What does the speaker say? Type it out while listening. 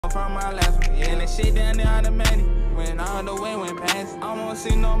from my last one. Yeah, that shit down there automatic. When all the way went past, I won't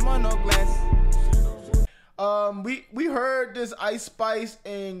see no more, no glass. We heard this Ice Spice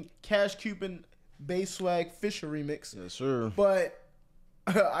and Cash Cuban Bass Swag Fisherrr remix. Yes, sir. But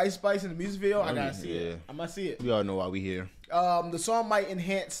Ice Spice in the music video, I gotta see it. I must see it. We all know why we here. The song might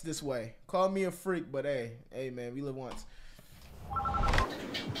enhance this way. Call me a freak, but hey man, we live once.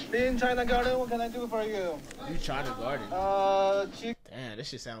 In China Garden, what can I do for you? You China Garden? Damn, this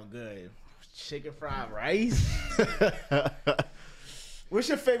shit sound good. Chicken fried rice. What's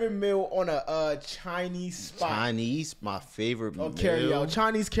your favorite meal on a Chinese spot? Chinese, my favorite meal. Carry out.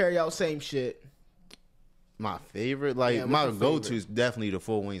 Chinese carry out, same shit. My favorite, like my go-to is definitely the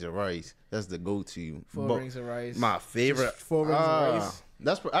 4 wings of rice. That's the go-to. 4 rings of rice. My favorite. Just 4 rings of rice.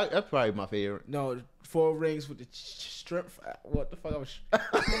 That's probably my favorite. No, 4 rings with the shrimp. What the fuck? I was.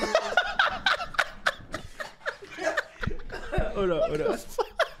 Hold up.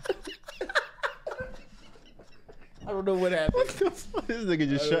 I don't know what happened. This nigga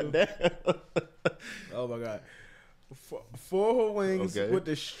just shut down. Oh my god. 4 whole wings with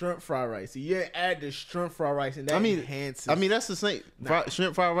the shrimp fried rice. So yeah, add the shrimp fried rice and that enhances. I mean that's the same.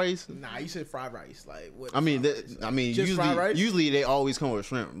 Shrimp fried rice. Nah, you said fried rice. Like what? Usually they always come with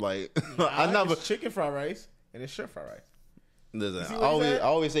shrimp. Like I never chicken fried rice and it's shrimp fried rice. Listen, I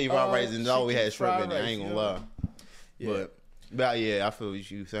always say fried rice and it always had shrimp in it. I ain't gonna lie. Yeah. But yeah, I feel what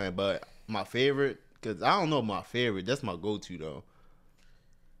you saying. But my favorite, cause I don't know my favorite. That's my go-to though.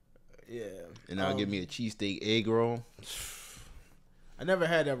 Yeah. And I'll give me a cheesesteak egg roll. I never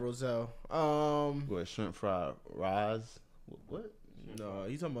had that Roselle. What, shrimp fried rice? What? No,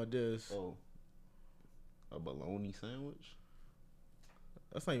 you talking about this. Oh. A bologna sandwich?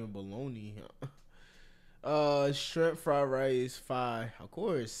 That's not even bologna. Shrimp fried rice, fire. Of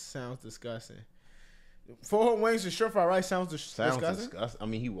course, sounds disgusting. 4 whole wings and shrimp fried rice sounds disgusting. I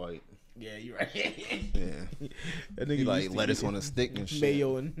mean, he white. Yeah, you right. Yeah. That nigga like lettuce on a stick and shit.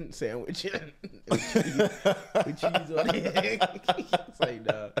 Mayo and sandwich. with cheese on it. It's like,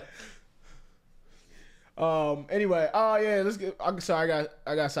 nah. Anyway, let's get. Sorry,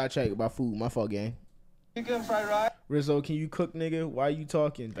 I got sidetracked about food. My fault, gang. Chicken fried rice. Rizzo, can you cook, nigga? Why you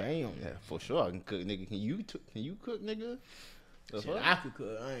talking? Damn. Yeah, for sure I can cook, nigga. Can you cook, nigga? Shit, I could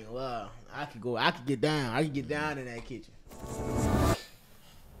cook. I ain't gonna lie. I could get down. I could get down in that kitchen.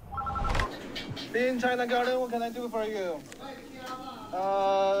 In China Garden, what can I do for you?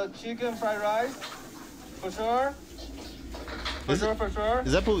 Chicken fried rice. For sure. For sure.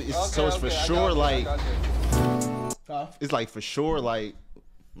 Is that so? It's for sure, like. It's like for sure, like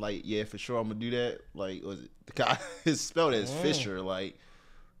yeah, for sure I'm gonna do that. Like, was it the guy? It's spelled as Fisherrr. Like,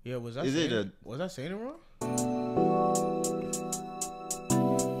 yeah, was I saying it wrong?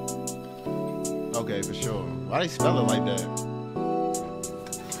 Okay, for sure. Why they spell it like that?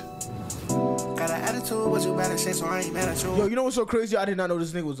 Got an attitude, what you better say, so I ain't mad at you. Yo, you know what's so crazy? I did not know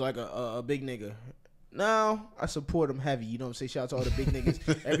this nigga was like a big nigga. Now, I support him heavy. You know what I'm saying? Shout out to all the big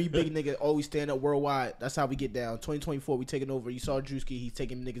niggas. Every big nigga always stand up worldwide. That's how we get down. 2024, we taking over. You saw Drewski, he's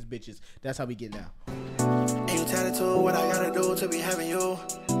taking niggas bitches. That's how we get down. And you tell it to what I gotta do to be having you.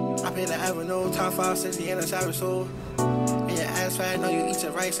 I pay the avenue, top 5, 60 in a savage soul. And your ass fat, know you eat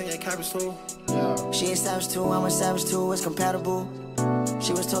your rice and your cabbage too. Yeah. She a savage too, I'm a savage too, it's compatible.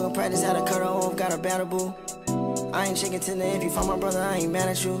 She was talking practice, how to cut her off, got a battle boo. I ain't chicken tender, if you find my brother, I ain't mad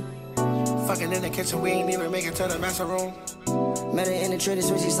at you. Fucking in the kitchen, we ain't even make it to the master room. Met her in the trading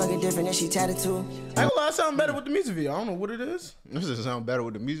switch, she sucking different and she tatted too. I ain't gonna lie, it sound better with the music video. I don't know what it is. Does it sound better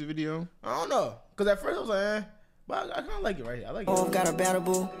with the music video? I don't know. Cause at first I was like, but I kinda like it right here. I like it. Oh, got a battle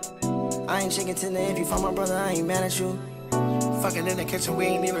boo. I ain't chicken tender, if you find my brother, I ain't mad at you. Fucking in the kitchen, we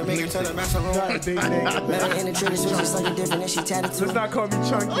ain't even make it to the master room. Not a big nigga. Met her in the trading switch, she sucking different and she tatted too. Let's not call me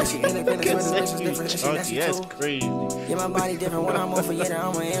chunky. She independent, so this bitch is different and she nasty That's too. crazy. Yeah, my body different when I'm over, yeah,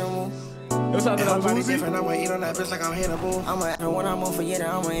 I'm an animal. What's up, And her body different, I'ma eat on that bitch like I'm Hannibal. When I'm over,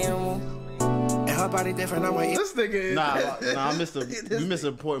 yeah, I'm an animal. And her body different, I'ma eat. This nigga is. Nah, I missed you missed an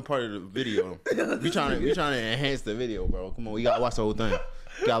important part of the video. We trying to enhance the video, bro. Come on, we gotta watch the whole thing.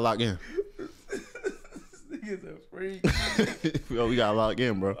 We gotta lock in. This nigga's a freak. Yo, we gotta lock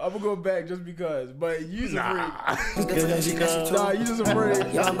in, bro. I'm gonna go back just because, but you's a freak. Because Nah, you just a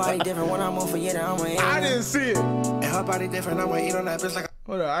freak. yeah, my body different when I'm over, yeah, I'm an animal. I didn't see it. And her body different, I'ma eat on that bitch like.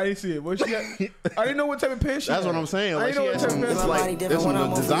 Hold on, I didn't see it. What she got? I didn't know what type of pen she That's had. what I'm saying. I Like, didn't know what type of pen. My body different when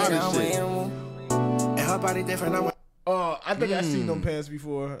I'm over, yeah, I'm an animal. And her body different, I'ma. Oh, I think I seen them pants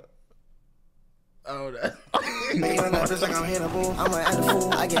before. Oh, that. Eat on that bitch like I'm Hannibal. I'm an active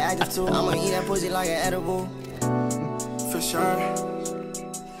fool, I get active too. I'ma eat that pussy like an edible. For sure.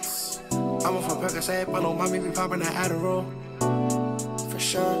 I'm a for Percocet, but no mommy be popping that Adderall. For sure.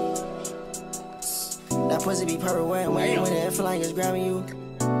 sure. That pussy be perfect when you in it, feel like it's grabbing you.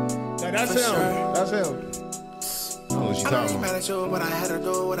 That's For him. sure. That's him. Oh, what you I talking ain't mad about? at you, but I had to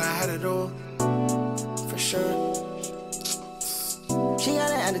do what I had to do. For sure. She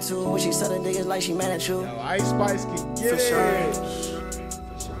got an attitude when she suck the dick, it's like she mad at you. Yo, Ice Spice can get For it. sure.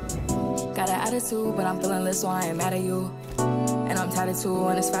 Got an attitude, but I'm feeling lit, so I ain't mad at you. And I'm tatted too,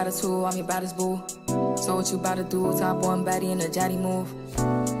 and it's fatter too, I'm your baddest boo. So what you about to do? Top one baddie in a jatty move.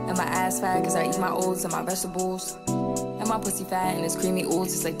 And my ass fat, cause I eat my oats and my vegetables. And my pussy fat, and it's creamy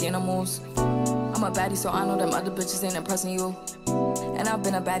oats, it's like the animals. I'm a baddie, so I know them other bitches ain't impressing you. And I've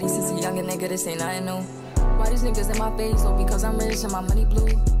been a baddie since a younger nigga, this ain't nothing new. Why these niggas in my face? Oh, because I'm rich and my money blue.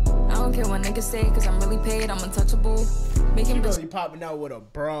 I don't care what niggas say, cause I'm really paid, I'm untouchable. Making She bitches really popping out with a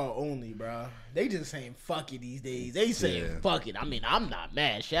bra only, bro. They just saying fuck it these days. They saying fuck it. I mean, I'm not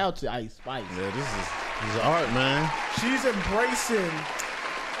mad. Shout out to Ice Spice. Yeah, this is art, man. She's embracing.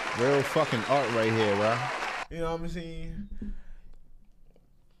 Real fucking art right here, bro. You know what I'm saying?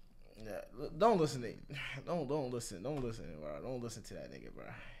 Yeah, don't listen to it. Don't listen. Don't listen, bro. Don't listen to that nigga, bro.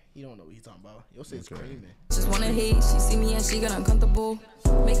 He don't know what he's talking about. You'll say it's screaming. just wanna hate, she see me and she get uncomfortable.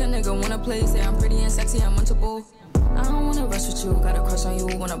 Make a nigga wanna play, say I'm pretty and sexy, I'm munchable. I don't wanna rush with you, got a crush on you,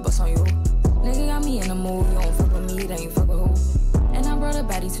 wanna bust on you. Nigga got me in the mood, you don't fuck with me, then you fuck with who? And I brought a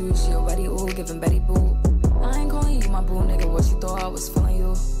baddie too, she already ooh, giving Betty boo. I ain't calling you my boo, nigga, what you thought I was feeling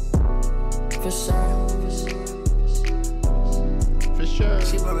you? For sure. For sure.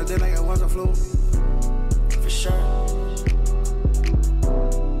 She blow the dick like it was a flu. For sure.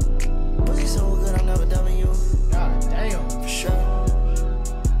 Pussy so good, I'm never dubbing you. God damn. For sure.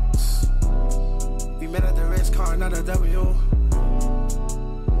 We met at the Ritz, car, not a W.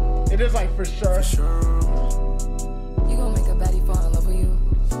 It is like for sure. For sure. You gon' make a baddie fall in love with you.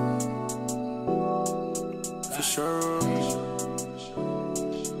 For sure.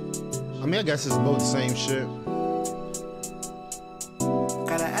 I mean, I guess it's both the same shit.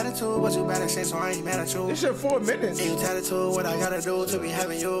 Got an attitude, but you better say so I ain't mad at you. This shit 4 minutes. Ain't tatted to what I gotta do to be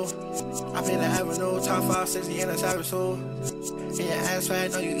having you. I feel the avenue, top 5, 60 in a savage soul. And your ass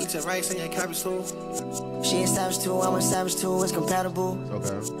fat, know you eat your rice and your cabbage too. She a savage too, I'm a savage too, it's compatible.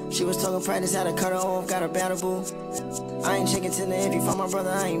 Okay. She was talking practice, had to cut her off, got her battle. I ain't chicken tender, if you fuck my brother,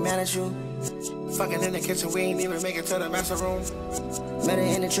 I ain't mad at you. Fucking in the kitchen, we ain't even make it to the master room. Met her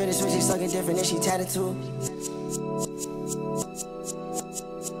in the trader, switch, she sucking different, and she tatted too.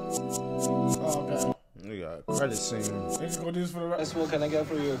 Oh, okay. We got credit scene. Let's go do this for the rest. That's what can I get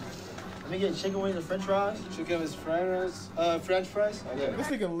for you? Let me get chicken wings and french fries. Chicken with French fries? Okay. This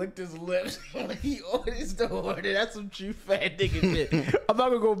nigga licked his lips when he orders the order. That's some true fat nigga shit. I'm not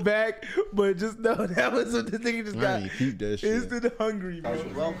gonna go back, but just know that was what this nigga just got. Man, you keep that shit. Instant hungry, bro.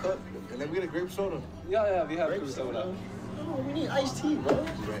 Well cut. And then we get a grape soda. Yeah, we have grape soda. Oh, we need iced tea, bro.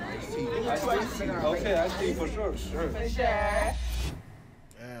 Iced tea. Okay, iced tea for sure.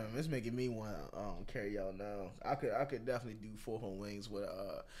 Damn, it's making me want to carry y'all now. I could definitely do 4 whole wings with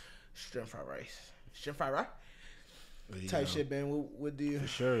shrimp fried rice. Shrimp fried rice? Type shit, man. What do you? For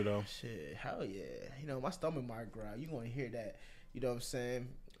sure, though. Shit, hell yeah. You know, my stomach might growl. You gonna hear that. You know what I'm saying?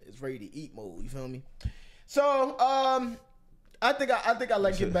 It's ready to eat mode. You feel me? So, I think I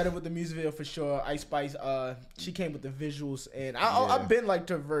like it better with the music video for sure. Ice Spice, she came with the visuals, and I've been like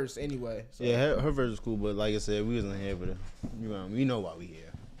her verse anyway. So. Yeah, her verse is cool, but like I said, we wasn't here for the. You know, we know why we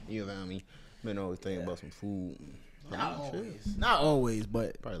here. You know what I mean? Been always thinking about some food. Not always,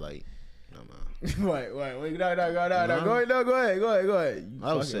 but Probably like, no man. wait, no, go ahead. You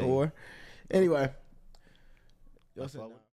I would fucking say- whore. Anyway, yo,